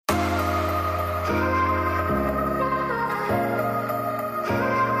Hey,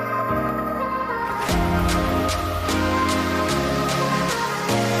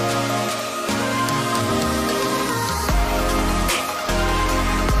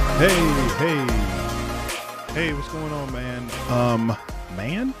 what's going on, man?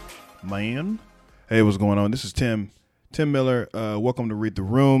 Hey, what's going on? This is Tim Miller. Welcome to Read the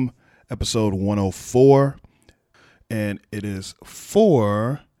Room, episode 104. And it is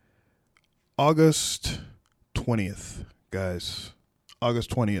for August 20th, guys. August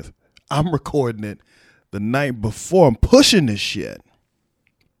 20th. I'm recording it the night before. I'm pushing this shit.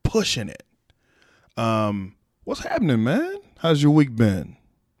 Pushing it. What's happening, man? How's your week been?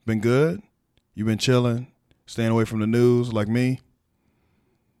 Been good? You been chilling? Staying away from the news like me?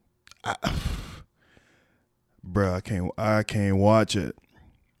 Bruh, I can't watch it.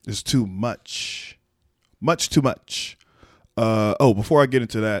 It's too much. Much too much. Before I get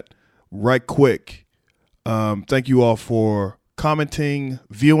into that, right quick, thank you all for commenting,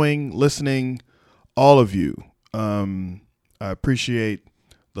 viewing, listening, all of you. I appreciate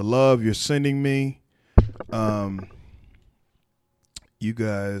the love you're sending me. You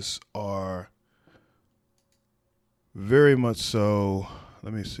guys are very much so.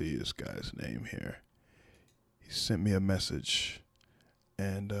 Let me see this guy's name here. He sent me a message,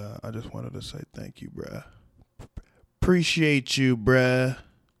 and I just wanted to say thank you, bruh. Appreciate you, bruh.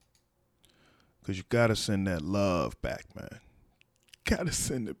 Because you got to send that love back, man. Got to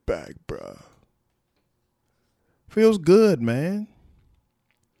send it back, bruh. Feels good, man.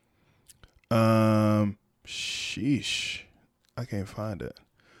 Sheesh. I can't find it.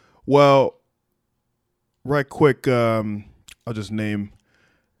 Well, right quick, I'll just name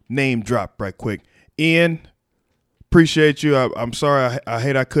drop right quick. Ian, appreciate you. I'm sorry. I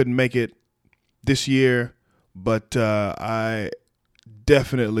hate I couldn't make it this year, but I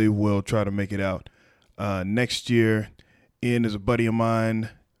definitely will try to make it out next year. Ian is a buddy of mine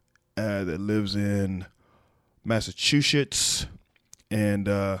that lives in Massachusetts, and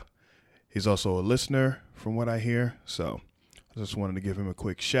he's also a listener from what I hear. So I just wanted to give him a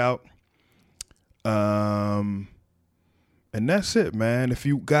quick shout. And that's it, man. If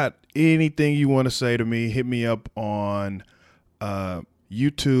you got anything you want to say to me, hit me up on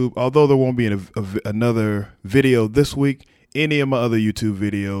YouTube. Although there won't be another video this week, any of my other YouTube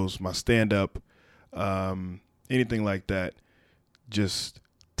videos, my stand-up, anything like that, just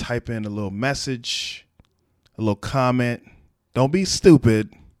type in a little message, a little comment. Don't be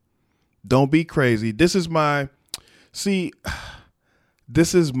stupid. Don't be crazy. This is my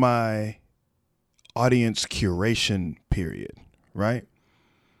audience curation period, right?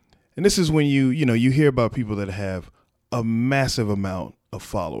 And this is when you hear about people that have a massive amount of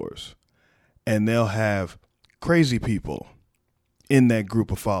followers, and they'll have crazy people in that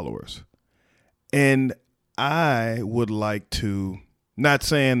group of followers. And I would like to, not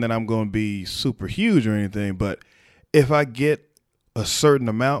saying that I'm going to be super huge or anything, but if I get a certain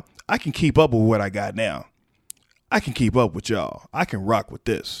amount, I can keep up with what I got now. I can keep up with y'all. I can rock with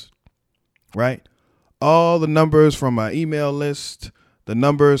this, right? All the numbers from my email list, the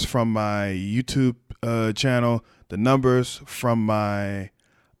numbers from my YouTube channel, the numbers from my,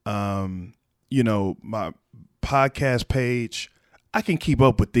 my podcast page. I can keep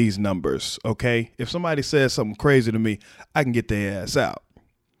up with these numbers, okay? If somebody says something crazy to me, I can get their ass out.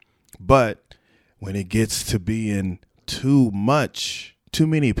 But when it gets to being too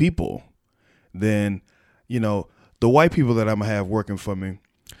many people, then, the white people that I'm going to have working for me,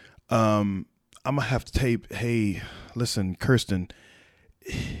 I'm going to have to tape, hey, listen, Kirsten,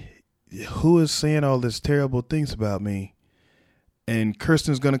 who is saying all these terrible things about me? And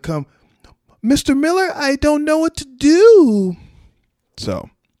Kirsten's going to come, Mr. Miller, I don't know what to do. So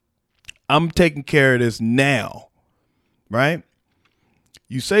I'm taking care of this now, right?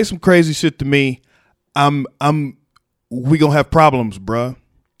 You say some crazy shit to me, we going to have problems, bruh.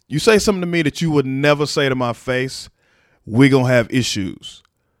 You say something to me that you would never say to my face, we going to have issues.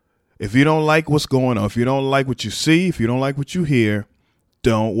 If you don't like what's going on, if you don't like what you see, if you don't like what you hear,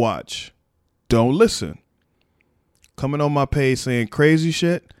 don't watch. Don't listen. Coming on my page saying crazy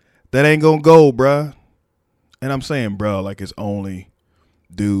shit, that ain't going to go, bruh. And I'm saying, bruh, like it's only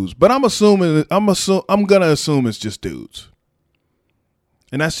dudes. But I'm going to assume it's just dudes.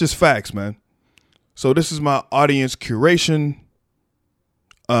 And that's just facts, man. So this is my audience curation.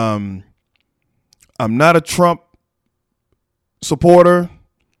 I'm not a Trump supporter.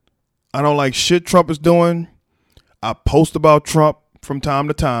 I don't like shit Trump is doing. I post about Trump from time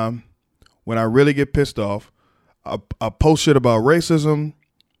to time when I really get pissed off. I post shit about racism.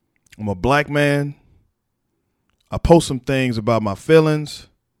 I'm a black man. I post some things about my feelings.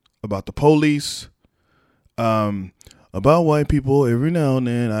 about the police, about white people. Every now and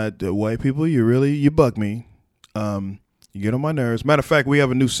then, white people, you bug me. You get on my nerves. Matter of fact, we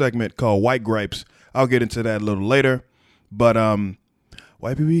have a new segment called White Gripes. I'll get into that a little later. But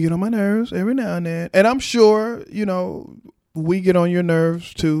white people, you get on my nerves every now and then. And I'm sure, we get on your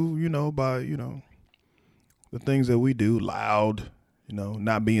nerves too, by, the things that we do, loud,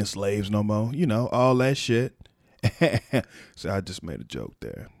 not being slaves no more, all that shit. So I just made a joke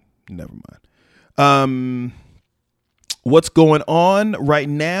there. Never mind. What's going on right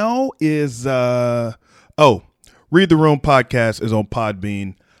now is, Read the Room podcast is on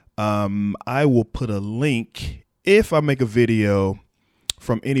Podbean. I will put a link. If I make a video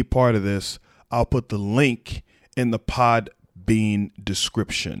from any part of this, I'll put the link in the Podbean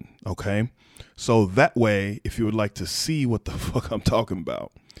description. Okay. So that way, if you would like to see what the fuck I'm talking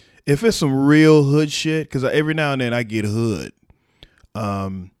about, if it's some real hood shit, because every now and then I get hood, I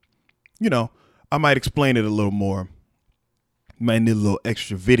might explain it a little more. Might need a little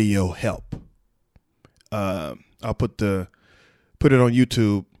extra video help. I'll put it on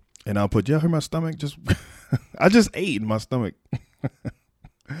YouTube, and I'll put, y'all hear my stomach? I just ate in my stomach.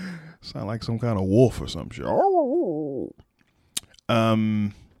 Sound like some kind of wolf or some shit.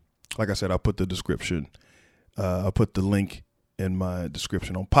 Like I said, I'll put the description. I'll put the link in my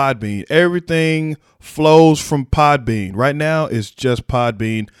description on Podbean. Everything flows from Podbean. Right now, it's just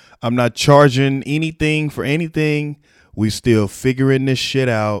Podbean. I'm not charging anything for anything. We still figuring this shit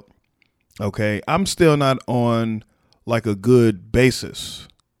out. Okay. I'm still not on like a good basis.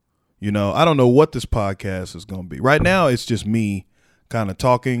 I don't know what this podcast is going to be. Right now, it's just me kind of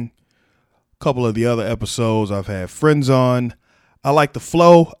talking. A couple of the other episodes, I've had friends on. I like the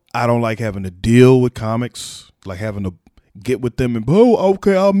flow. I don't like having to deal with comics, like having to get with them and,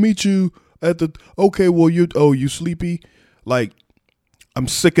 okay, I'll meet you at you sleepy? Like, I'm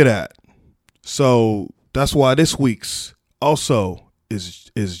sick of that. So that's why this week's also is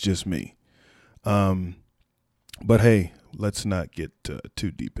just me. But hey, let's not get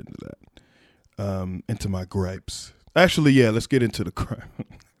too deep into that. Into my gripes. Actually, yeah, let's get into the gripe.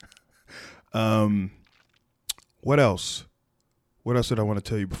 What else? What else did I want to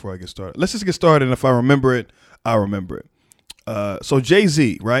tell you before I get started? Let's just get started, and if I remember it, I'll remember it. So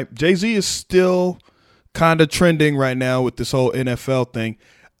Jay-Z, right? Jay-Z is still kind of trending right now with this whole NFL thing.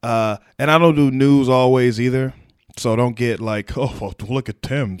 And I don't do news always either. So don't get like, oh, look at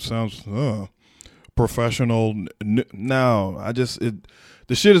Tim. Sounds professional. No, the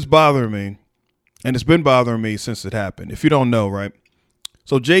shit is bothering me. And it's been bothering me since it happened. If you don't know, right?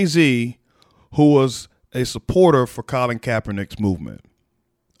 So Jay-Z, who was a supporter for Colin Kaepernick's movement,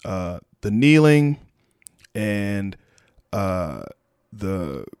 the kneeling and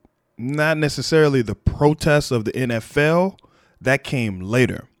the not necessarily the protests of the NFL, that came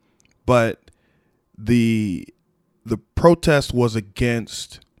later. But the protest was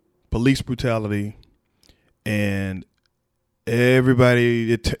against police brutality, and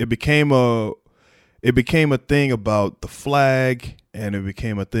everybody, it became a thing about the flag, and it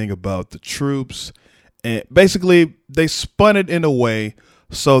became a thing about the troops. And basically, they spun it in a way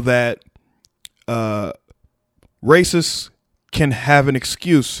so that racists can have an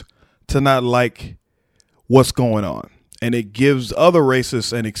excuse to not like what's going on. And it gives other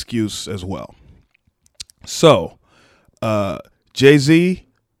racists an excuse as well. So, Jay-Z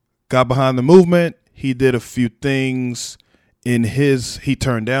got behind the movement. He did a few things he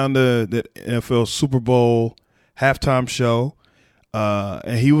turned down the NFL Super Bowl halftime show.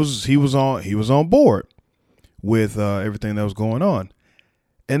 And he was on board with everything that was going on.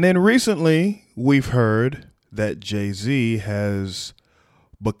 And then recently we've heard that Jay-Z has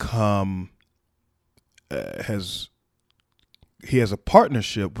become he has a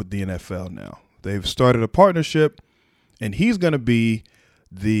partnership with the NFL now. They've started a partnership, and he's going to be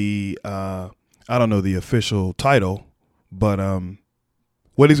the I don't know the official title, but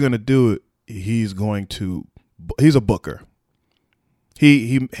what he's going to do, he's a booker.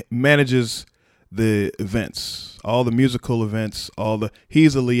 He manages the events, all the musical events,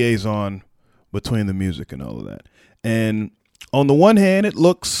 he's a liaison between the music and all of that. And on the one hand, it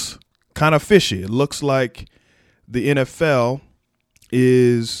looks kind of fishy. It looks like the NFL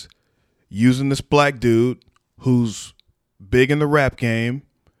is using this black dude who's big in the rap game,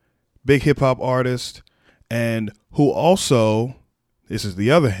 big hip hop artist, and who also, this is the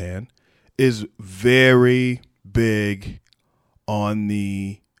other hand, is very big on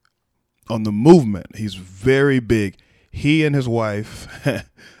the movement. He's very big. He and his wife,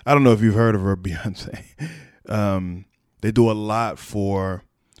 I don't know if you've heard of her, Beyonce. They do a lot for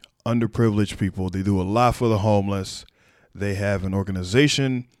underprivileged people. They do a lot for the homeless. They have an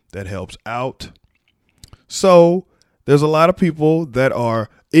organization that helps out. So there's a lot of people that are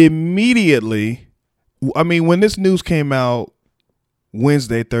immediately, I mean, when this news came out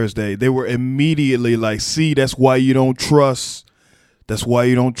Wednesday, Thursday, they were immediately like, see, that's why you don't trust. That's why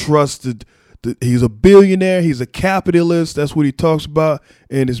you don't trust he's a billionaire. He's a capitalist. That's what he talks about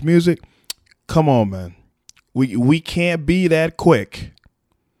in his music. Come on, man. We can't be that quick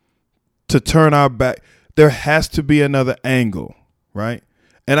to turn our back. There has to be another angle, right?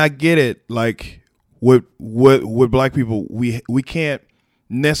 And I get it. Like with black people, we can't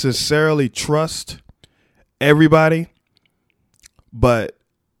necessarily trust everybody, but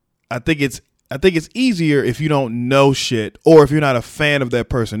I think it's easier if you don't know shit or if you're not a fan of that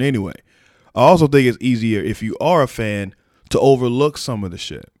person anyway. I also think it's easier if you are a fan to overlook some of the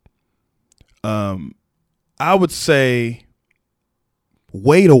shit. I would say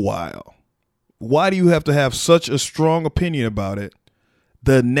wait a while. Why do you have to have such a strong opinion about it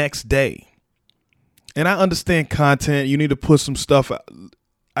the next day? And I understand content. You need to put some stuff out.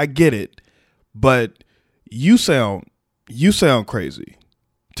 I get it. But you sound crazy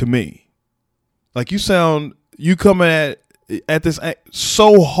to me. Like you coming at this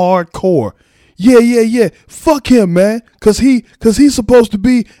so hardcore. Yeah. Fuck him, man. Cause he's supposed to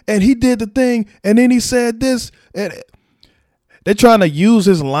be, and he did the thing, and then he said this, and they're trying to use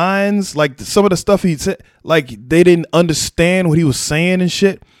his lines, like some of the stuff he said, like they didn't understand what he was saying and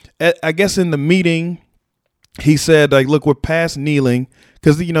shit. I guess in the meeting, he said, like, look, we're past kneeling,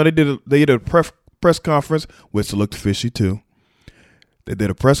 because they did a press conference, which looked fishy too. They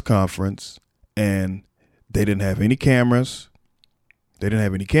did a press conference, and they didn't have any cameras. They didn't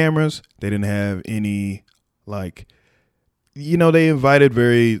have any, like, they invited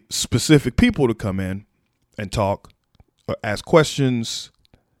very specific people to come in and talk or ask questions.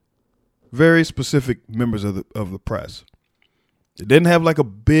 Very specific members of the press. It didn't have like a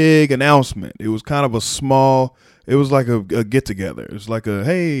big announcement. It was kind of it was like a get together. It was like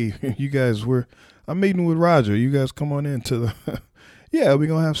hey, you guys, I'm meeting with Roger. You guys come on in to the, yeah, we're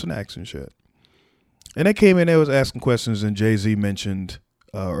going to have snacks and shit. And they came in, they was asking questions, and Jay-Z mentioned,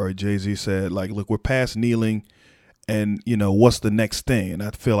 or Jay-Z said, like, look, we're past kneeling, and, what's the next thing? And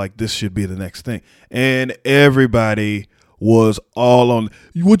I feel like this should be the next thing. And everybody was all on,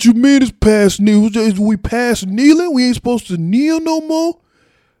 what you mean it's past kneeling? Is we past kneeling? We ain't supposed to kneel no more?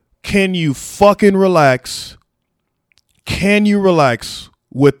 Can you fucking relax? Can you relax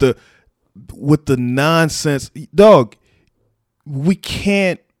with the nonsense? Dog, we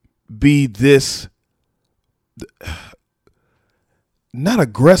can't be this not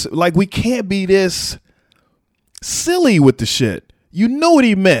aggressive. Like, we can't be this silly with the shit. You know what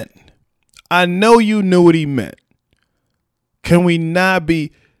he meant. I know you knew what he meant. Can we not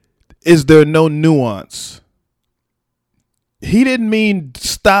be? Is there no nuance? He didn't mean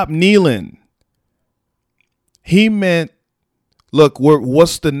stop kneeling. He meant, look,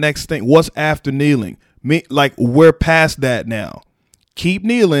 what's the next thing? What's after kneeling? Like, we're past that now. Keep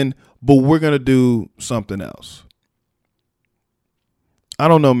kneeling, but we're going to do something else. I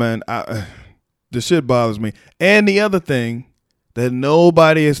don't know, man. The shit bothers me. And the other thing that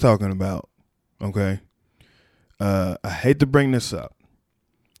nobody is talking about, okay? I hate to bring this up.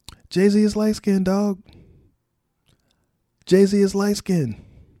 Jay-Z is light-skinned, dog. Jay-Z is light-skinned.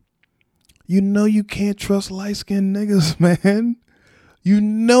 You know you can't trust light-skinned niggas, man. You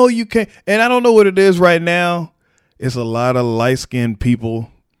know you can't. And I don't know what it is right now. It's a lot of light-skinned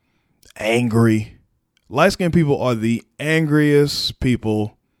people angry. Light-skinned people are the angriest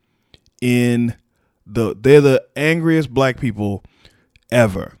people they're the angriest black people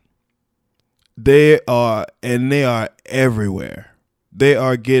ever. They are everywhere. They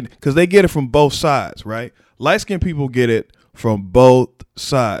are because they get it from both sides, right? Light-skinned people get it from both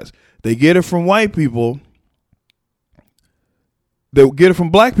sides. They get it from white people. They get it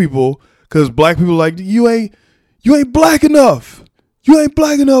from black people because black people are like, you ain't black enough. You ain't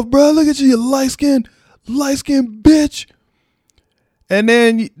black enough, bro. Look at you light-skinned bitch. And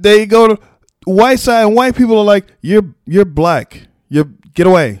then they go to white side, and white people are like, you're black. Get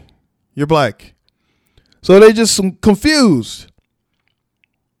away. You're black. So they just confused.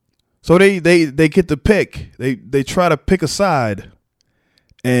 So they get to pick. They try to pick a side,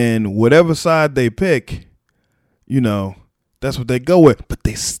 and whatever side they pick, that's what they go with. But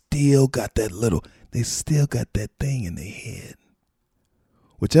they still got that thing in their head.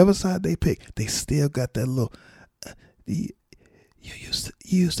 Whichever side they pick, they still got that little. You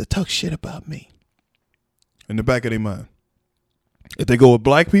used to talk shit about me. In the back of their mind. If they go with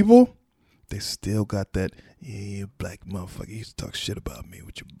black people, they still got that. Yeah, you black motherfucker. You used to talk shit about me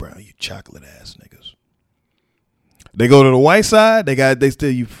with your brown, you chocolate ass niggas. They go to the white side. They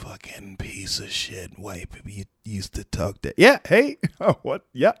still, you fucking piece of shit. White people, you used to talk that. Yeah. Hey. What?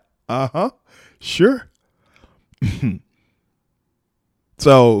 Yeah. Sure.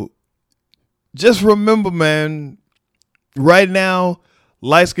 So just remember, man, right now,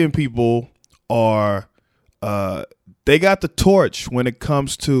 light-skinned people are, they got the torch when it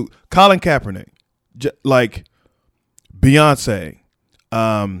comes to Colin Kaepernick, like Beyonce,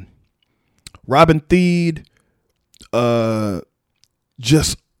 Robin Thede,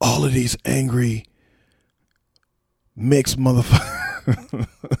 just all of these angry mixed motherfuckers.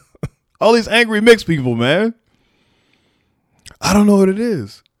 All these angry mixed people, man. I don't know what it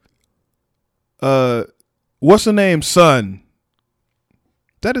is. What's her name? Son.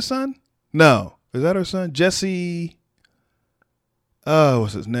 Is that his son? No. Is that her son? Jesse.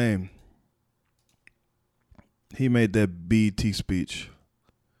 What's his name? He made that BET speech.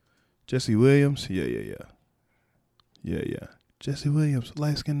 Jesse Williams? Yeah. Jesse Williams,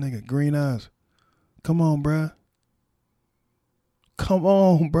 light-skinned nigga, green eyes. Come on, bruh.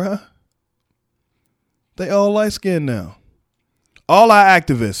 They all light-skinned now. All our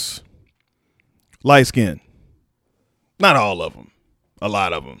activists, light-skinned. Not all of them. A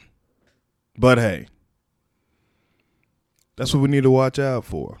lot of them. But hey, that's what we need to watch out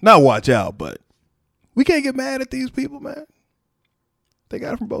for. Not watch out, but we can't get mad at these people, man. They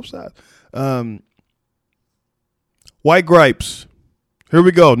got it from both sides. White gripes. Here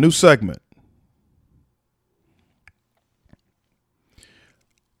we go. New segment.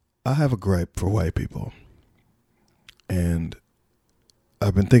 I have a gripe for white people. And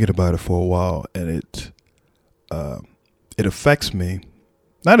I've been thinking about it for a while, and it affects me.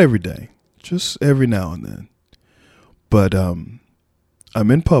 Not every day, just every now and then. But I'm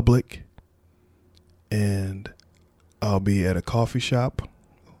in public, and I'll be at a coffee shop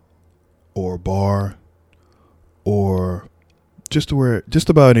or a bar or just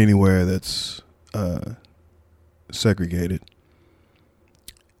about anywhere that's segregated,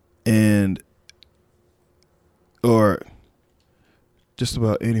 and or just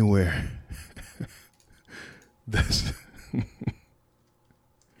about anywhere that's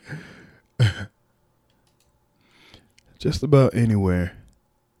just about anywhere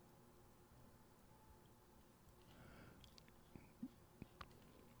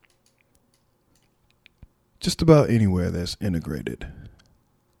that's integrated.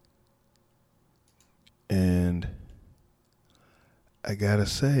 And I gotta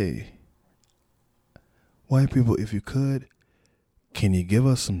say, white people, if you could, can you give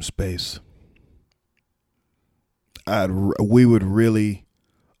us some space? We would really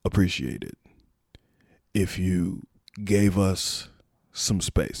appreciate it if you gave us some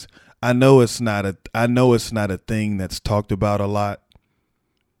space. I know it's not a thing that's talked about a lot,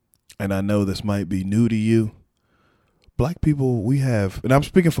 and I know this might be new to you. Black people, and I'm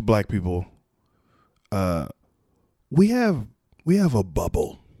speaking for black people, we have a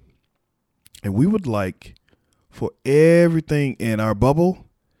bubble, and we would like for everything in our bubble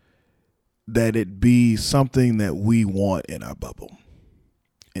that it be something that we want in our bubble.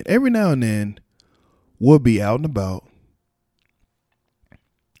 And every now and then we'll be out and about,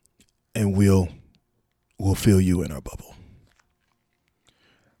 and we'll feel you in our bubble.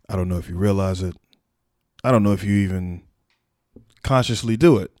 I don't know if you realize it. I don't know if you even consciously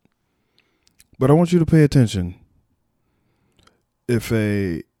do it. But I want you to pay attention. If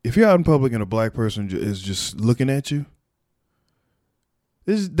you're out in public and a black person is just looking at you,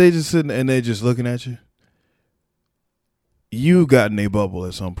 they just sitting and they just looking at you, you got in a bubble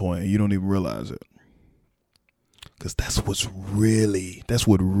at some point and you don't even realize it. Because that's what really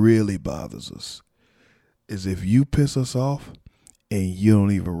bothers us, is if you piss us off and you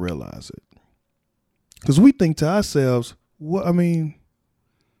don't even realize it. Because we think to ourselves, nobody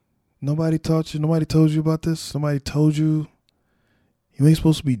taught you, nobody told you about this, somebody told you you ain't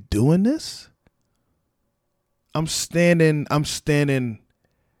supposed to be doing this. I'm standing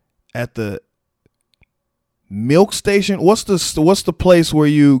at the milk station. What's the place where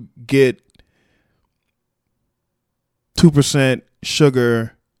you get 2%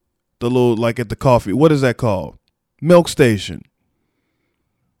 sugar, the little, like at the coffee? What is that called? Milk station.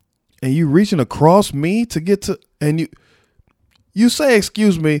 And you reaching across me to get to, and you say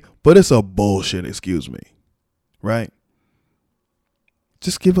excuse me, but it's a bullshit excuse me, right?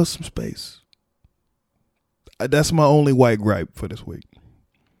 Just give us some space. That's my only white gripe for this week.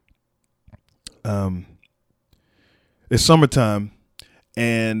 It's summertime,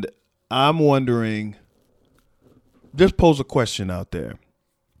 and I'm wondering, just pose a question out there.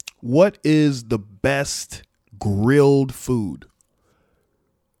 What is the best grilled food?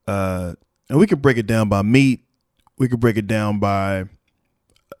 And we could break it down by meat. we could break it down by,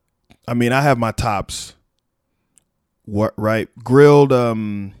 I mean, I have my tops. What, right? Grilled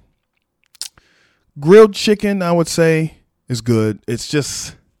chicken, I would say, is good. It's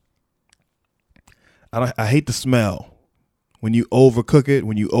just, I hate the smell. When you overcook it,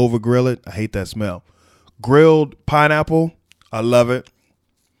 when you over grill it, I hate that smell. Grilled pineapple, I love it.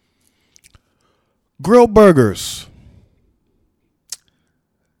 Grilled burgers.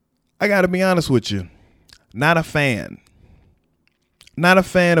 I got to be honest with you. Not a fan. Not a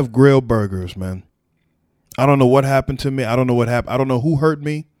fan of grilled burgers, man. I don't know what happened to me. I don't know what happened. I don't know who hurt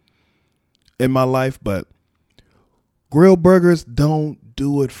me in my life, but grilled burgers don't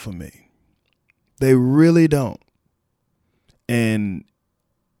do it for me. They really don't. And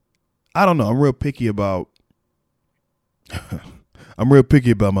I don't know. I'm real picky about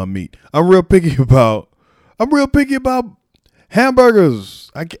my meat. I'm real picky about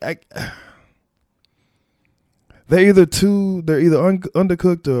hamburgers. They're either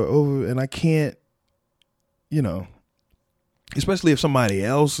undercooked or over, and I can't, especially if somebody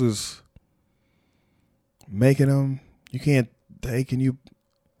else is making them. You can't. Hey,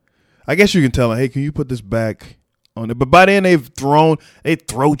 I guess you can tell them, hey, can you put this back on it? But by then they throw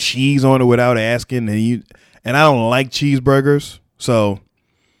cheese on it without asking, and I don't like cheeseburgers, so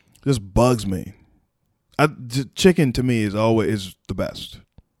it just bugs me. Chicken to me is the best.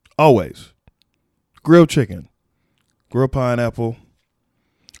 Always. Grilled chicken. Grilled pineapple.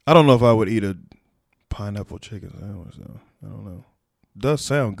 I don't know if I would eat a pineapple chicken sandwich though. I don't know. It does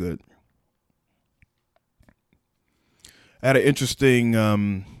sound good. I had an interesting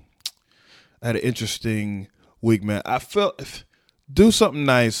week, man. I felt do something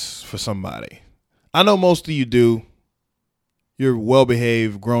nice for somebody. I know most of you do. You're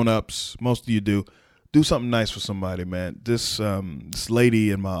well-behaved grown-ups. Most of you do. Do something nice for somebody, man. This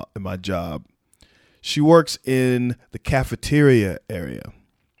lady in my job, she works in the cafeteria area,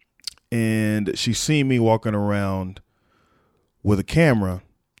 and she seen me walking around with a camera,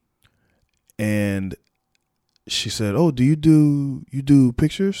 and she said, "Oh, do you do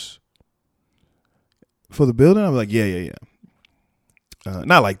pictures for the building?" I'm like, yeah.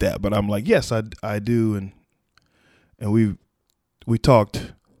 Not like that, but I'm like, yes, I do, and we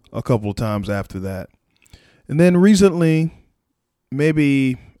talked a couple of times after that, and then recently,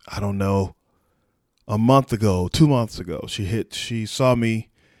 maybe I don't know, a month ago, 2 months ago, she saw me,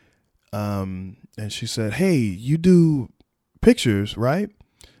 and she said, "Hey, you do pictures, right?"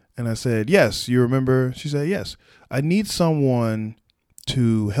 And I said, "Yes, you remember?" She said, "Yes, I need someone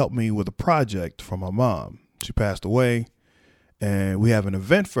to help me with a project for my mom. She passed away, and we have an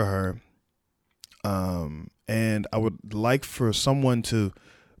event for her. And I would like for someone to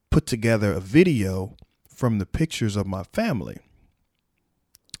put together a video from the pictures of my family."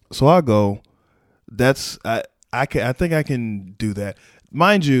 So I go, I think I can do that.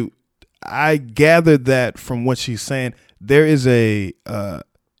 Mind you, I gathered that from what she's saying. There is a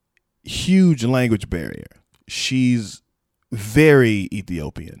huge language barrier. She's very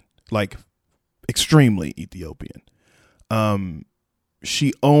Ethiopian, like extremely Ethiopian.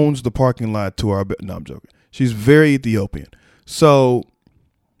 She owns the parking lot to our. No, I'm joking. She's very Ethiopian. So,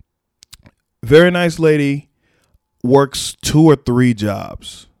 very nice lady, works 2 or 3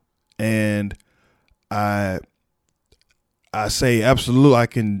 jobs, and I say, absolutely, I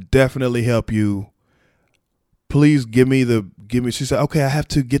can definitely help you. Please give me. She said, okay, I have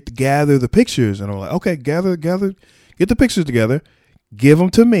to gather the pictures, and I'm like, okay, get the pictures together, give them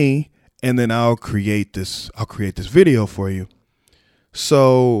to me, and then I'll create this video for you.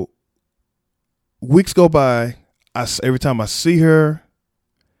 So weeks go by. Every time I see her,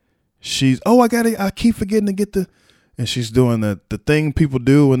 I keep forgetting to get and she's doing the thing people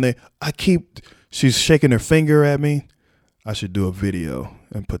do when she's shaking her finger at me. I should do a video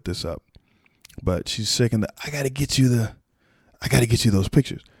and put this up. But she's shaking I gotta get you those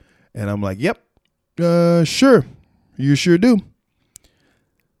pictures. And I'm like, yep, sure. You sure do.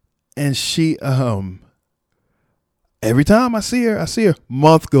 And she, every time I see her,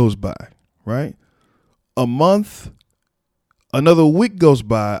 month goes by, right? A month, another week goes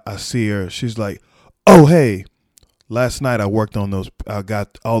by, I see her. She's like, oh, hey, last night I worked on those. I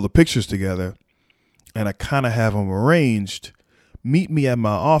got all the pictures together, and I kind of have them arranged. Meet me at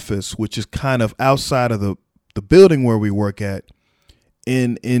my office, which is kind of outside of the building where we work at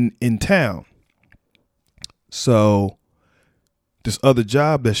in town. So this other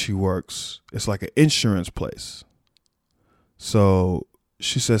job that she works, it's like an insurance place. So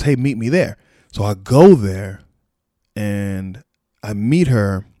she says, hey, meet me there. So I go there and I meet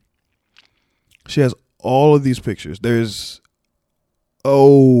her. She has all of these pictures. I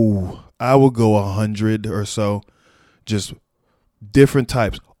will go 100 or so. just different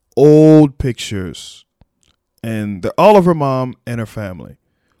types, old pictures, and they're all of her mom and her family.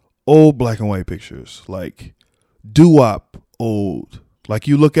 Old black and white pictures, like doo-wop old. Like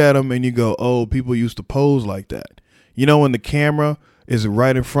you look at them and you go, oh, people used to pose like that. You know, when the camera is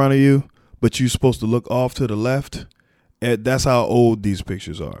right in front of you, but you're supposed to look off to the left. And that's how old these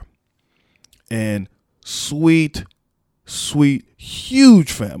pictures are. And sweet,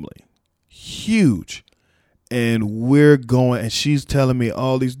 huge family. Huge. And we're going, and she's telling me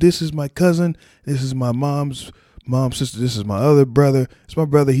all these, this is my cousin, this is my mom's sister, this is my other brother, it's my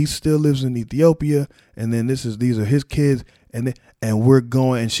brother, he still lives in Ethiopia, and then these are his kids, and we're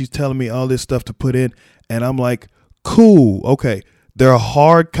going, and she's telling me all this stuff to put in, and I'm like, cool, okay, they're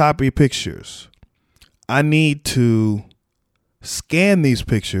hard copy pictures. I need to scan these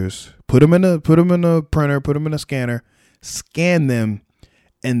pictures, put them in a printer, put them in a scanner, scan them,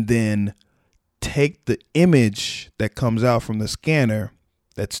 and then take the image that comes out from the scanner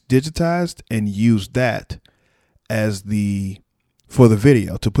that's digitized and use that as for the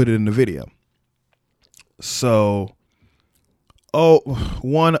video, to put it in the video. So,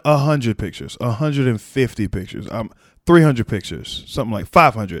 100 pictures, 150 pictures, 300 pictures, something like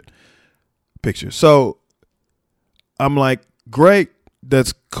 500 pictures. So I'm like, great,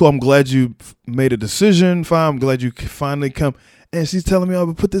 that's cool. I'm glad you made a decision. Fine, I'm glad you finally come. And she's telling me, oh,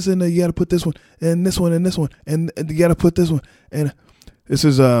 but put this in there. You got to put this one and this one and this one. And you got to put this one. And this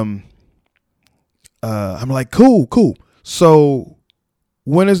is, I'm like, cool. So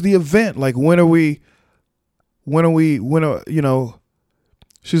when is the event? Like,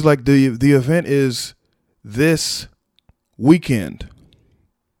 she's like, the event is this weekend.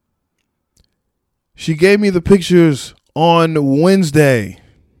 She gave me the pictures on Wednesday.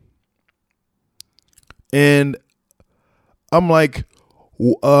 And I'm like,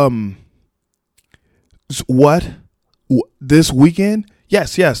 what? This weekend?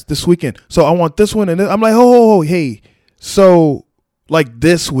 Yes, this weekend. So I want this one. And I'm like, hey. So like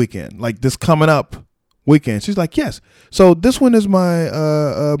this weekend, like this coming up weekend. She's like, yes. So this one is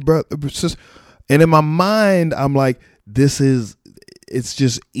my brother, sister. And in my mind, I'm like, it's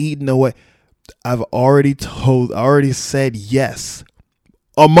just eating away. I already said yes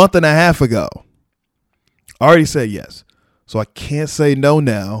a month and a half ago. I already said yes. So I can't say no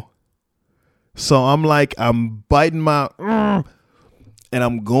now. So I'm like, I'm biting my, and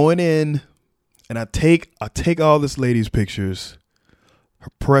I'm going in, and I take all this lady's pictures, her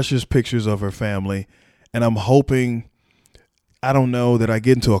precious pictures of her family, and I'm hoping, I don't know, that I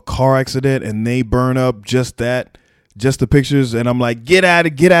get into a car accident and they burn up just the pictures, and I'm like, get at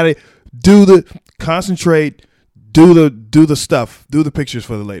it, concentrate, do the stuff, do the pictures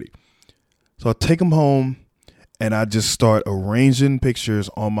for the lady. So I take them home. And I just start arranging pictures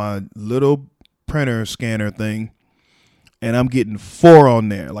on my little printer scanner thing. And I'm getting 4 on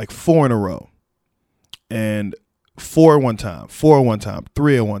there, like 4 in a row. And 4 at one time, 4 at one time,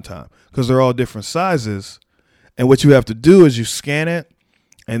 3 at one time. Because they're all different sizes. And what you have to do is you scan it.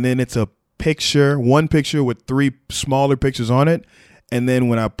 And then it's a picture, one picture with 3 smaller pictures on it. And then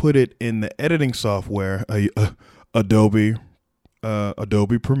when I put it in the editing software, Adobe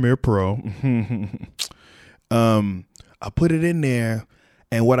Premiere Pro, I put it in there,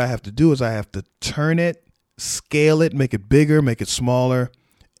 and what I have to do is I have to turn it, scale it, make it bigger, make it smaller,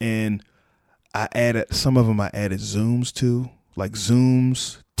 and I added zooms too, like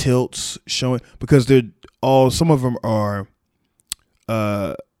zooms, tilts, showing, because some of them are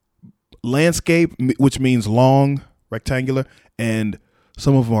landscape, which means long, rectangular, and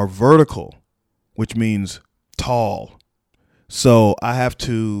some of them are vertical, which means tall. So I have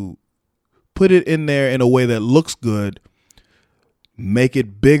to put it in there in a way that looks good, make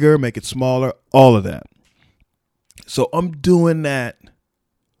it bigger, make it smaller, all of that. So I'm doing that.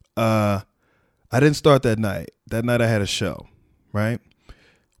 I didn't start that night. That night I had a show, right?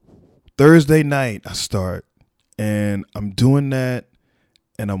 Thursday night I start, and I'm doing that,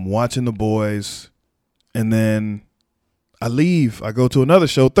 and I'm watching The Boys, and then I leave. I go to another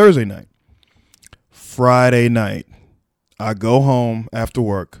show Thursday night. Friday night, I go home after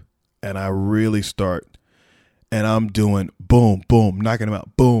work, and I really start, and I'm doing boom, boom, knocking them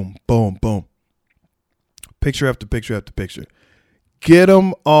out, boom, boom, boom. Picture after picture after picture. Get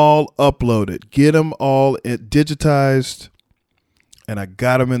them all uploaded. Get them all digitized, and I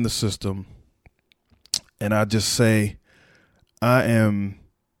got them in the system. And I just say, I'm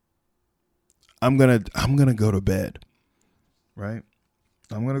gonna go to bed, right?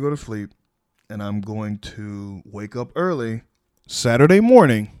 I'm gonna go to sleep, and I'm going to wake up early Saturday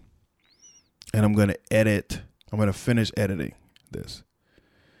morning, and I'm gonna edit. I'm gonna finish editing this,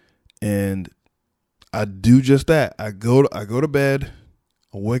 and I do just that. I go to bed.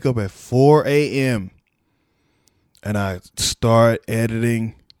 I wake up at 4 a.m. and I start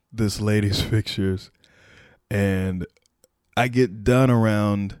editing this lady's pictures, and I get done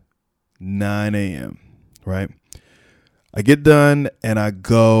around 9 a.m. Right? I get done and I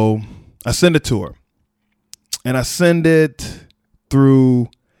send it to her, and I send it through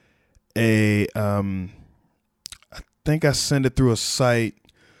I think I send it through a site.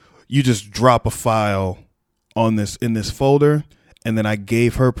 You just drop a file in this folder, and then I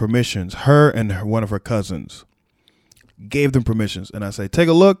gave her permissions. Her and one of her cousins gave them permissions, and I say, take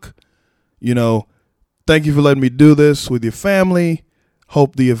a look. Thank you for letting me do this with your family.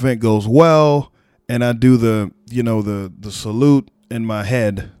 Hope the event goes well. And I do the salute in my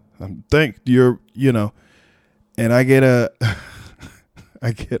head. Thank you're, and I get an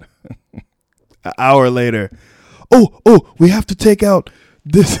hour later. Oh, we have to take out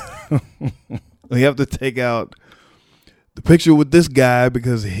this. We have to take out the picture with this guy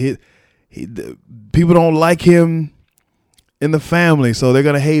because people don't like him in the family. So they're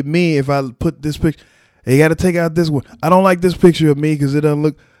going to hate me if I put this picture. They got to take out this one. I don't like this picture of me because it doesn't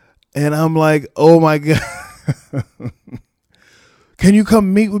look. And I'm like, oh my God. Can you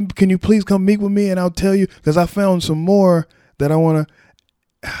please come meet with me and I'll tell you, because I found some more that I want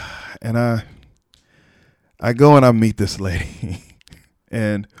to. And I go and I meet this lady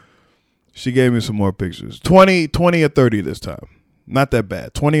and she gave me some more pictures. 20 or 30 this time. Not that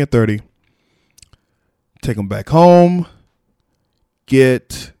bad. 20 or 30. Take them back home.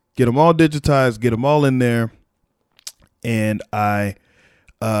 Get them all digitized. Get them all in there. And I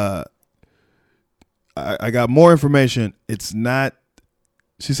got more information. It's not,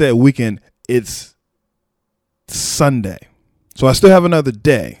 she said weekend. It's Sunday. So I still have another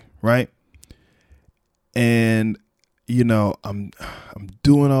day, right? And, I'm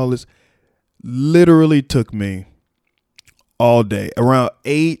doing all this. Literally took me all day. Around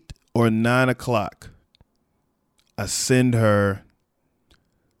 8 or 9 o'clock, I send her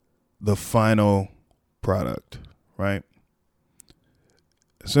the final product, right?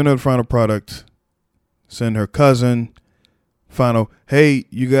 Send her the final product. Send her cousin final. Hey,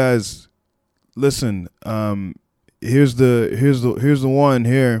 you guys, listen. Here's the one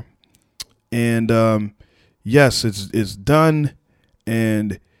here, and yes, it's done,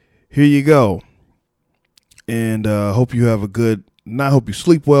 and here you go. And hope you have a good. Not hope you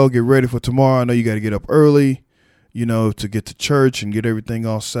sleep well. Get ready for tomorrow. I know you got to get up early, to get to church and get everything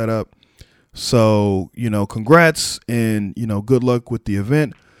all set up. So congrats and good luck with the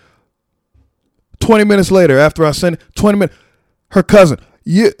event. 20 minutes later, after I sent it, 20 minutes, her cousin,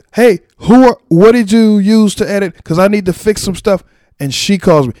 hey, what did you use to edit? Because I need to fix some stuff. And she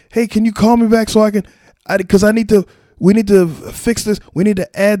calls me, hey, can you call me back so because we need to fix this. We need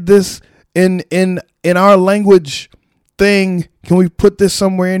to add this in our language thing. Can we put this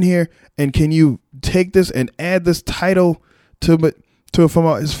somewhere in here? And can you take this and add this title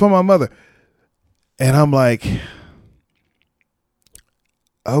it's from my mother. And I'm like,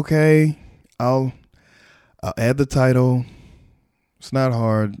 okay. I'll add the title. It's not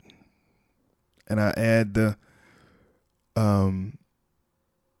hard. And I add the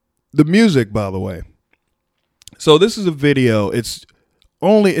music, by the way. So this is a video. It's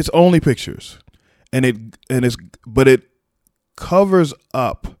only pictures. And it covers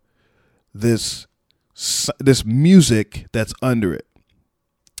up this music that's under it.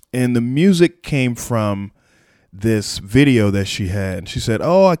 And the music came from this video that she had. She said,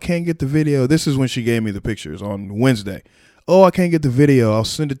 oh, I can't get the video. This is when she gave me the pictures on Wednesday. Oh, I can't get the video. I'll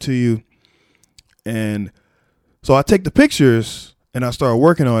send it to you. And so I take the pictures and I start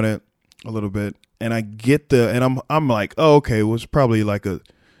working on it a little bit. And I get I'm like, oh, okay, well, it's probably like a,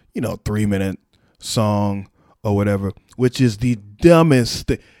 3-minute song or whatever, which is the dumbest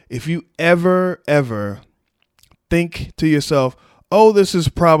thing. If you ever think to yourself, oh, this is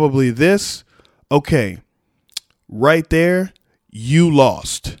probably this. Okay. Right there, you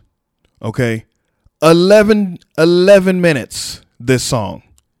lost. Okay. 11 minutes, this song.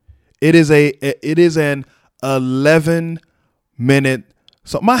 It is an 11-minute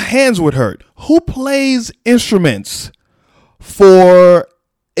song. My hands would hurt. Who plays instruments for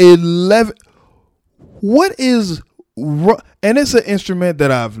 11? What is, and it's an instrument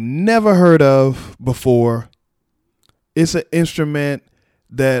that I've never heard of before. It's an instrument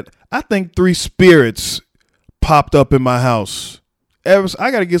that I think 3 spirits popped up in my house. I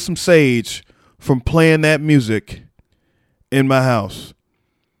got to get some sage from playing that music in my house.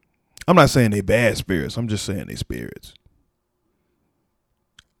 I'm not saying they bad spirits. I'm just saying they spirits.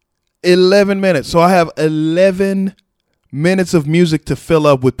 11 minutes. So I have 11 minutes of music to fill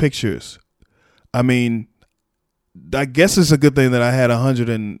up with pictures. I mean, I guess it's a good thing that I had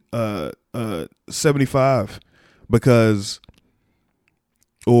 175 because,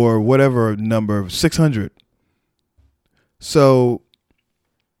 or whatever number, 600. So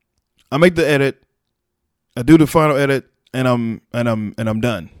I make the edit, I do the final edit, and I'm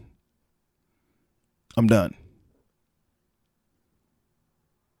done. I'm done.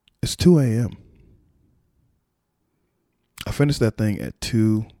 It's 2 a.m. I finished that thing at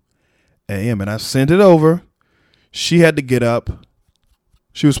 2 a.m. and I sent it over. She had to get up.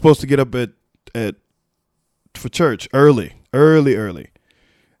 She was supposed to get up at for church early.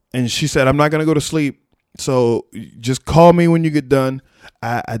 And she said, I'm not going to go to sleep. So just call me when you get done.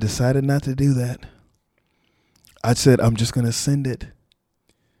 I decided not to do that. I said, I'm just going to send it.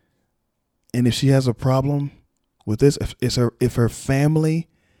 And if she has a problem with this, if her family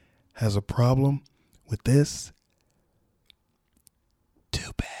has a problem with this,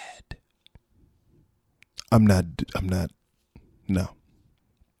 too bad. I'm not, no.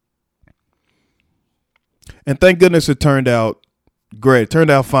 And thank goodness it turned out great. It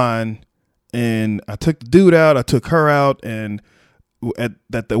turned out fine. And I took the dude out, I took her out, and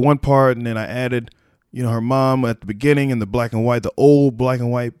at the one part, and then I added, her mom at the beginning and the black and white, the old black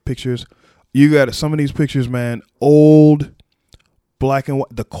and white pictures. You got some of these pictures, man, old black and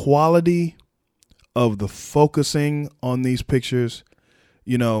white. The quality of the focusing on these pictures,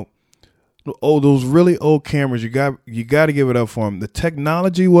 those really old cameras, you got to give it up for them. The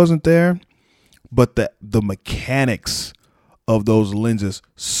technology wasn't there, but the mechanics of those lenses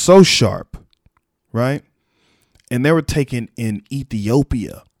so sharp, right? And they were taken in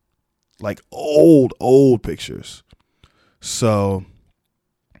Ethiopia, like old pictures. So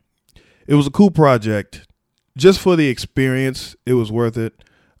it was a cool project. Just for the experience, it was worth it.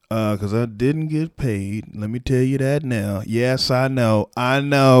 Because I didn't get paid. Let me tell you that now. Yes, I know.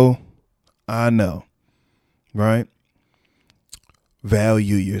 Right?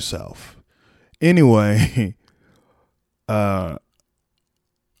 Value yourself. Anyway, I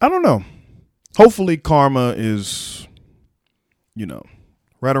don't know. Hopefully karma is,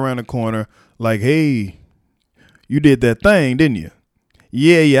 right around the corner. Like, hey, you did that thing, didn't you?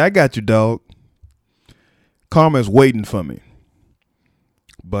 Yeah, I got you, dog. Karma is waiting for me.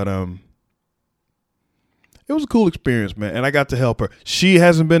 But it was a cool experience, man. And I got to help her. She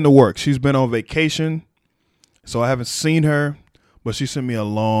hasn't been to work. She's been on vacation. So I haven't seen her. But she sent me a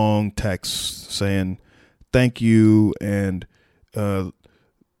long text saying thank you. And, the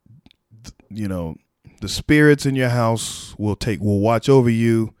spirits in your house will watch over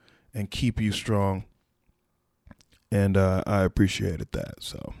you and keep you strong. And I appreciated that.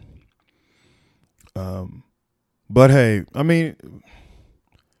 So, but hey, I mean,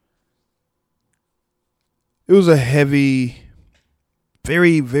 it was a heavy,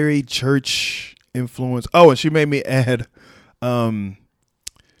 very, very church influence. Oh, and she made me add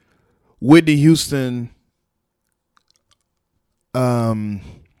Whitney Houston.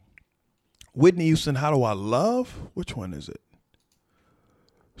 Whitney Houston, How Do I Love? Which one is it?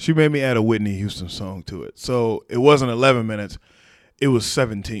 She made me add a Whitney Houston song to it. So it wasn't 11 minutes. It was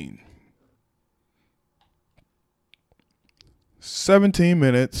 17. 17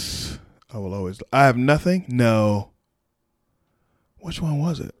 minutes. I Have Nothing? No. Which one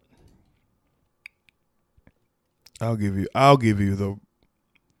was it? I'll give you the.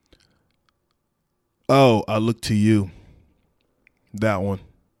 Oh, I Look to You. That one.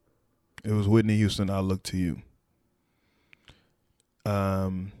 It was Whitney Houston, I Look to You.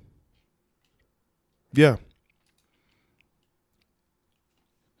 Yeah.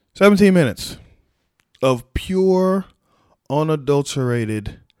 17 minutes of pure,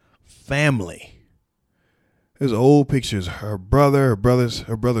 unadulterated family. There's old pictures. Her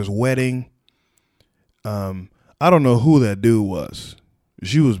brother's wedding. I don't know who that dude was.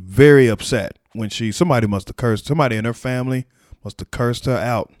 She was very upset when somebody must have cursed. Somebody in her family must have cursed her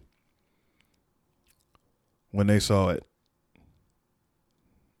out when they saw it.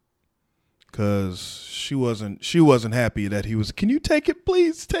 Cause she wasn't happy that he was. Can you take it,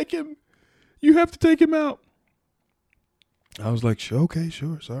 please? Take him. You have to take him out. I was like, sure, okay,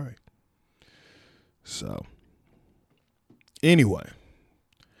 sure, sorry. So, anyway,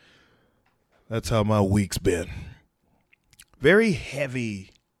 that's how my week's been. Very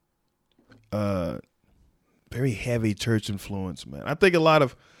heavy church influence, man. I think a lot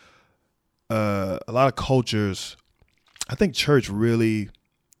of cultures. I think church really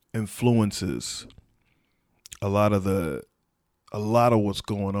influences a lot of what's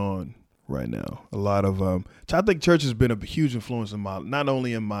going on right now. I think church has been a huge influence in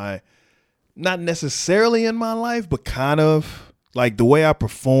not necessarily in my life, but kind of like the way I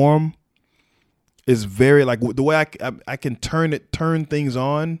perform is very like the way I can turn things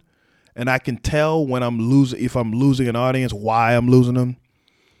on, and I can tell when if I'm losing an audience, why I'm losing them.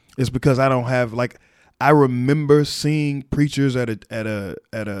 It's because I don't have like, I remember seeing preachers at a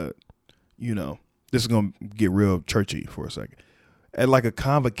you know, this is gonna get real churchy for a second, at like a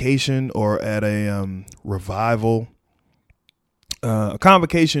convocation or at a revival. A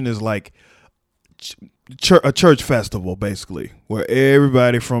convocation is like a church festival, basically, where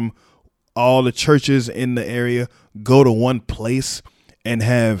everybody from all the churches in the area go to one place and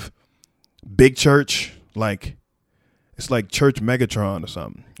have big church. Like, it's like Church Megatron or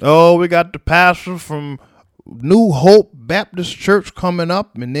something. Oh, we got the pastor from New Hope Baptist Church coming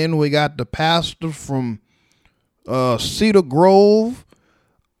up, and then we got the pastor from Cedar Grove,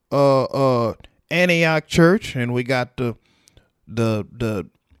 Antioch Church, and we got the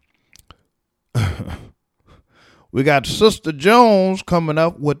we got Sister Jones coming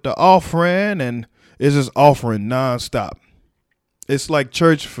up with the offering, and it's just offering nonstop. It's like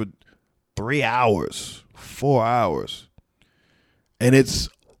church for 3 hours, 4 hours, and it's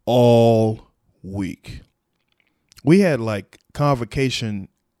all week. We had like convocation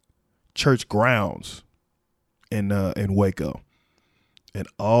church grounds in Waco, and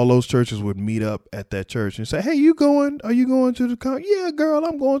all those churches would meet up at that church and say, "Hey, you going? Are you going to the Yeah, girl,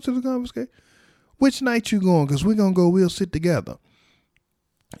 I'm going to the convocation. Which night you going? Because we're going to go, we'll sit together."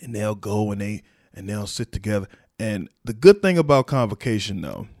 And they'll go and they'll sit together. And the good thing about convocation,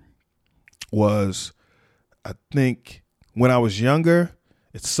 though, was I think when I was younger,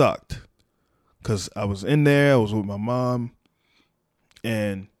 it sucked. Because I was in there, I was with my mom,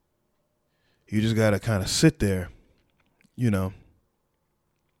 and you just got to kind of sit there, you know.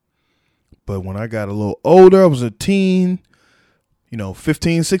 But when I got a little older, I was a teen,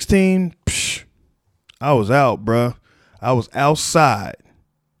 15, 16, I was out, bruh. I was outside,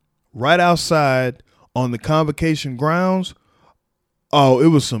 right outside on the convocation grounds. Oh, it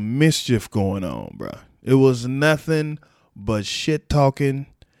was some mischief going on, bruh. It was nothing but shit talking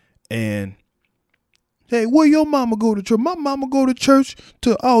and, hey, where your mama go to church? My mama go to church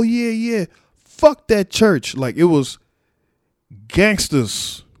to, oh, yeah. Fuck that church. Like, it was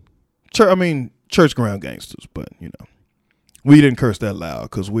gangsters. Church ground gangsters, but, we didn't curse that loud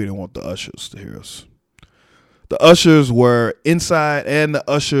because we didn't want the ushers to hear us. The ushers were inside and the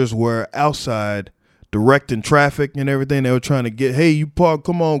ushers were outside directing traffic and everything. They were trying to get, hey, you park,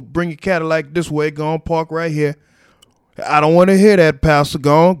 come on, bring your Cadillac this way, go on, park right here. I don't want to hear that, Pastor.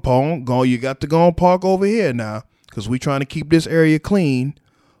 Go on, you got to go and park over here now because we trying to keep this area clean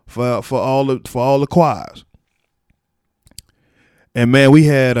for all the choirs. And man, we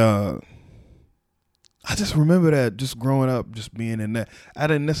had I just remember that just growing up, just being in that. I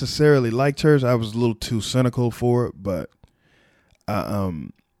didn't necessarily like church. I was a little too cynical for it, but I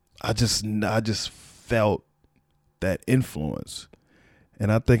just felt that influence.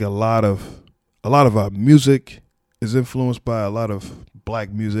 And I think a lot of our music is influenced by a lot of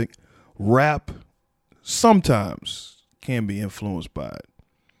black music. Rap sometimes can be influenced by it.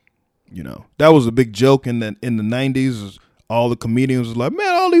 That was a big joke in the 90s. All the comedians was like,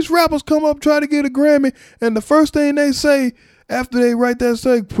 man, all these rappers come up, try to get a Grammy, and the first thing they say after they write that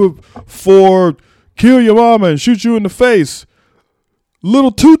say, for kill your mama and shoot you in the face,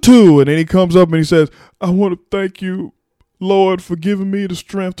 Little Tutu. And then he comes up and he says, I want to thank you, Lord, for giving me the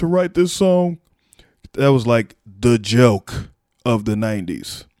strength to write this song. That was like the joke of the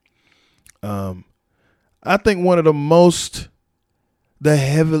 90s. I think one of the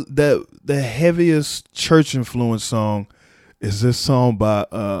heaviest church influence song is this song by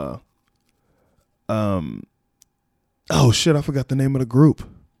oh shit, I forgot the name of the group.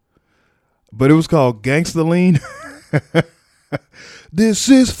 But it was called Gangsta Lean. This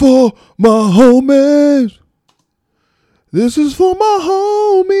is for my homies. This is for my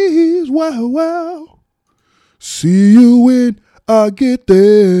homies. Wow, wow. See you when I get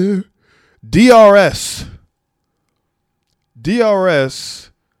there. DRS. DRS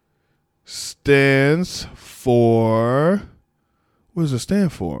stands for, what does it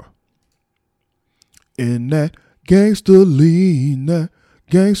stand for? In that gangsta lean,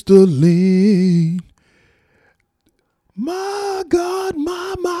 My God,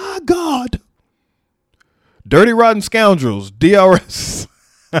 my God. Dirty Rotten Scoundrels, DRS.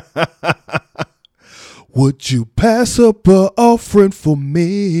 Would you pass up an offering for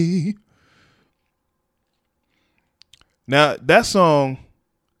me? Now, that song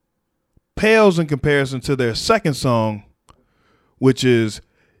pales in comparison to their second song, which is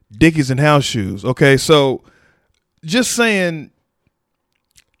Dickies and House Shoes. Okay, so just saying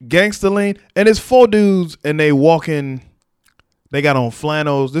Gangsta Lean, and it's 4 dudes, and they walking They got on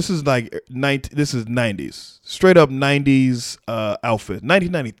flannels. This is like this is 90s. Straight up 90s outfit.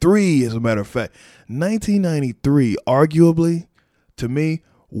 1993, as a matter of fact. 1993, arguably, to me,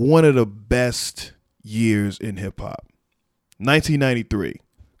 one of the best years in hip hop. 1993.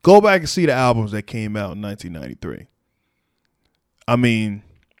 Go back and see the albums that came out in 1993. I mean,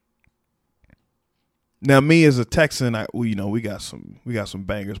 now me as a Texan, we got some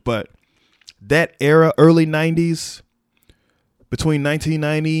bangers, but that era, early 90s, between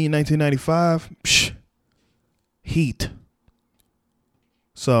 1990 and 1995, heat.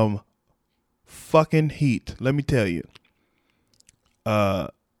 Some fucking heat. Let me tell you.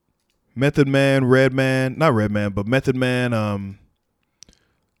 Method Man, not Redman, but Method Man,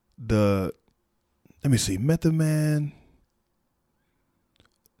 let me see, Method Man,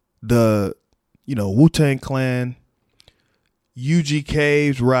 Wu-Tang Clan,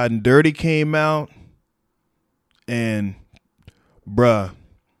 UGK's Riding Dirty came out, and bruh,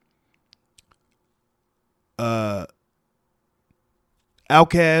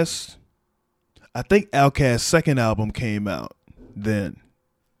 Outkast, I think Outkast's second album came out then.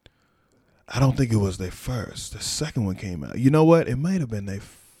 I don't think it was their first. The second one came out. You know what? It might have been their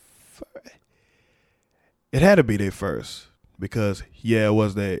first. It had to be their first because it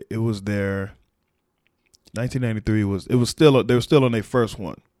was their 1993 they were still on their first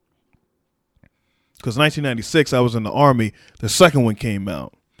one. Because 1996 I was in the Army. The second one came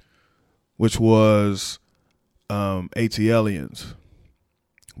out, which was ATLiens.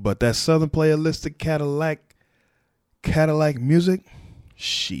 But that Southern Playalistic Cadillac music,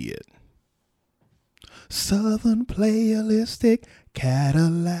 shit. Southern Playalistic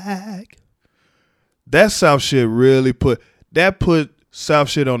Cadillac. That South shit really put South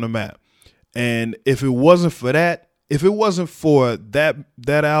shit on the map. And if it wasn't for that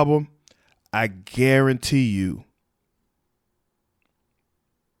album, I guarantee you.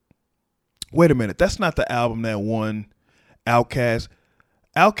 Wait a minute, that's not the album that won Outkast.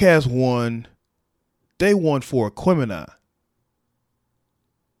 Outkast won. They won for Aquemini.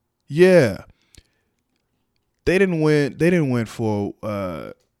 Yeah. They didn't win for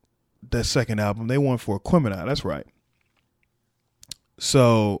that second album. They won for Aquemini. That's right.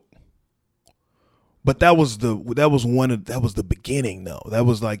 So, but that was the beginning though. That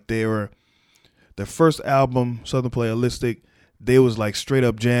was like their first album, Southern Playalistic. They was like straight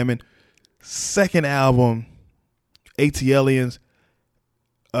up jamming. Second album, ATLiens.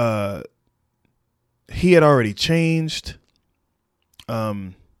 He had already changed.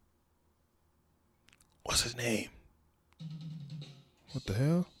 What's his name? What the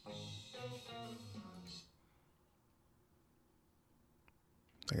hell?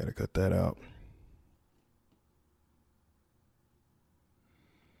 I gotta cut that out.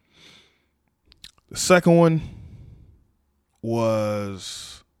 The second one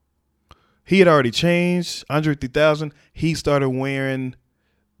was, he had already changed. Andre 3000. He started wearing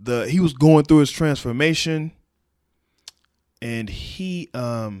he was going through his transformation, and he,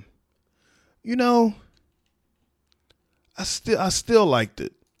 I still liked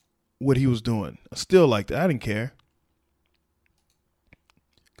it, what he was doing. I still liked it. I didn't care.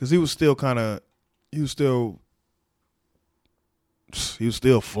 Because he was still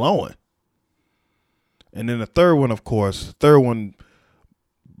flowing. And then the third one, of course, I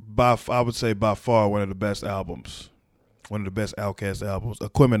would say by far one of the best albums. One of the best Outkast albums,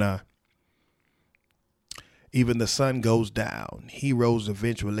 Aquemini. Even the sun goes down. Heroes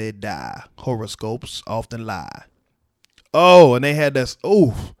eventually die. Horoscopes often lie. Oh, and they had this,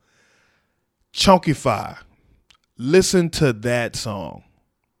 Chunky Fire. Listen to that song.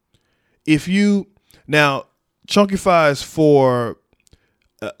 Chunky Fire is for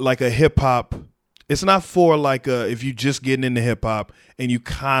like a hip hop. It's not for like if you just getting into hip hop and you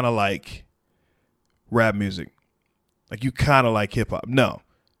kind of like rap music. Like you kind of like hip hop. No.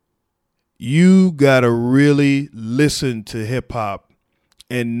 You got to really listen to hip hop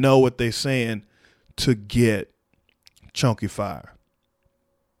and know what they're saying to get Chunky Fire.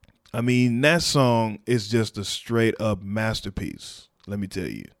 I mean, that song is just a straight up masterpiece. Let me tell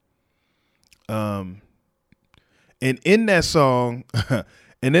you. And in that song,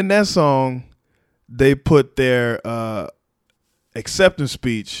 they put their acceptance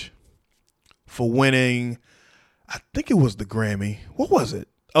speech for winning, I think it was the Grammy. What was it?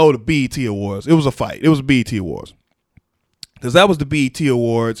 Oh, the BET Awards. It was a fight. It was the BET Awards. Because that was the BET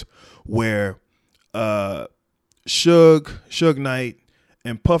Awards where Suge Knight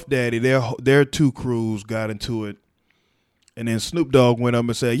and Puff Daddy, their two crews got into it. And then Snoop Dogg went up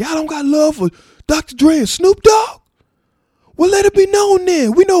and said, y'all don't got love for Dr. Dre and Snoop Dogg? Well, let it be known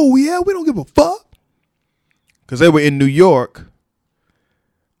then. We know who we are. We don't give a fuck. Because they were in New York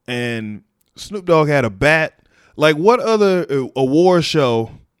and Snoop Dogg had a bat. Like, what other award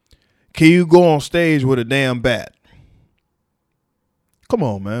show can you go on stage with a damn bat? Come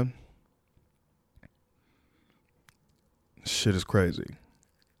on, man. Shit is crazy.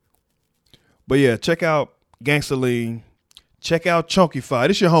 But yeah, check out Gangsta Lean. Check out Chunky Fire.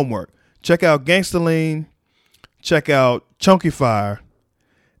 This is your homework. Check out Gangsta Lean. Check out Chunky Fire.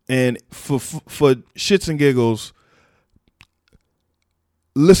 And for shits and giggles,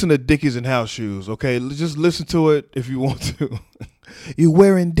 listen to Dickies and House Shoes, okay? Just listen to it if you want to. You're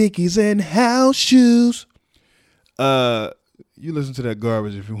wearing Dickies and House Shoes. You listen to that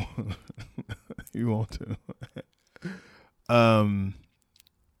garbage if you want. You want to.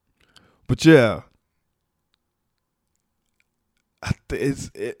 But yeah,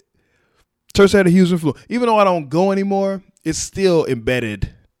 church had a huge influence. Even though I don't go anymore, it's still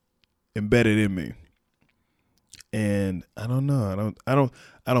embedded in me. And I don't know. I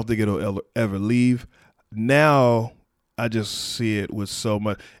don't think it'll ever leave. Now I just see it with so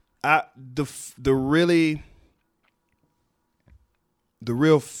much. The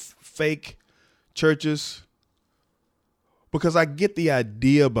real fake churches, because I get the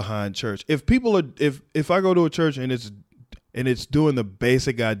idea behind church. If people are if I go to a church and it's doing the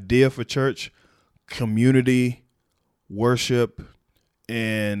basic idea for church, community, worship,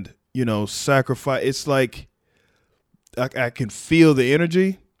 and sacrifice, it's like I can feel the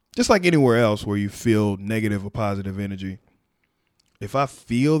energy, just like anywhere else where you feel negative or positive energy. If I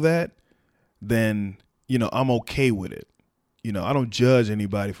feel that, then I'm okay with it. I don't judge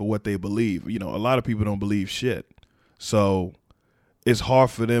anybody for what they believe. A lot of people don't believe shit. So it's hard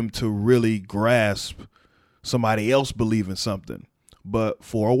for them to really grasp somebody else believing something. But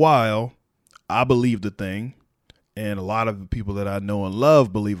for a while, I believed a thing, and a lot of the people that I know and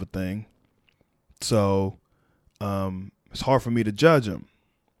love believe a thing. So it's hard for me to judge them.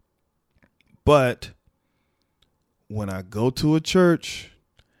 But when I go to a church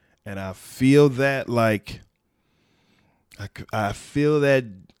and I feel that, like, I feel that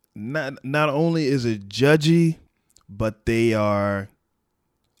not only is it judgy, but they are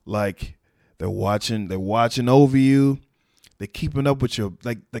like they're watching over you. They're keeping up with your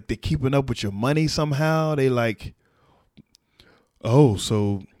like they're keeping up with your money somehow. They like, oh,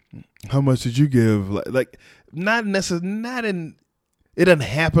 so how much did you give? Like not necessarily, it doesn't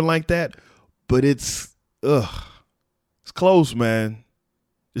happen like that, but it's close, man.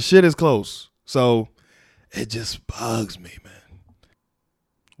 The shit is close. So it just bugs me,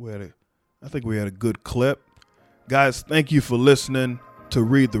 man. I think we had a good clip. Guys, thank you for listening to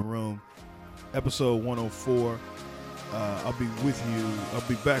Read the Room, episode 104. I'll be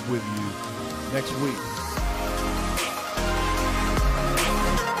back with you next week.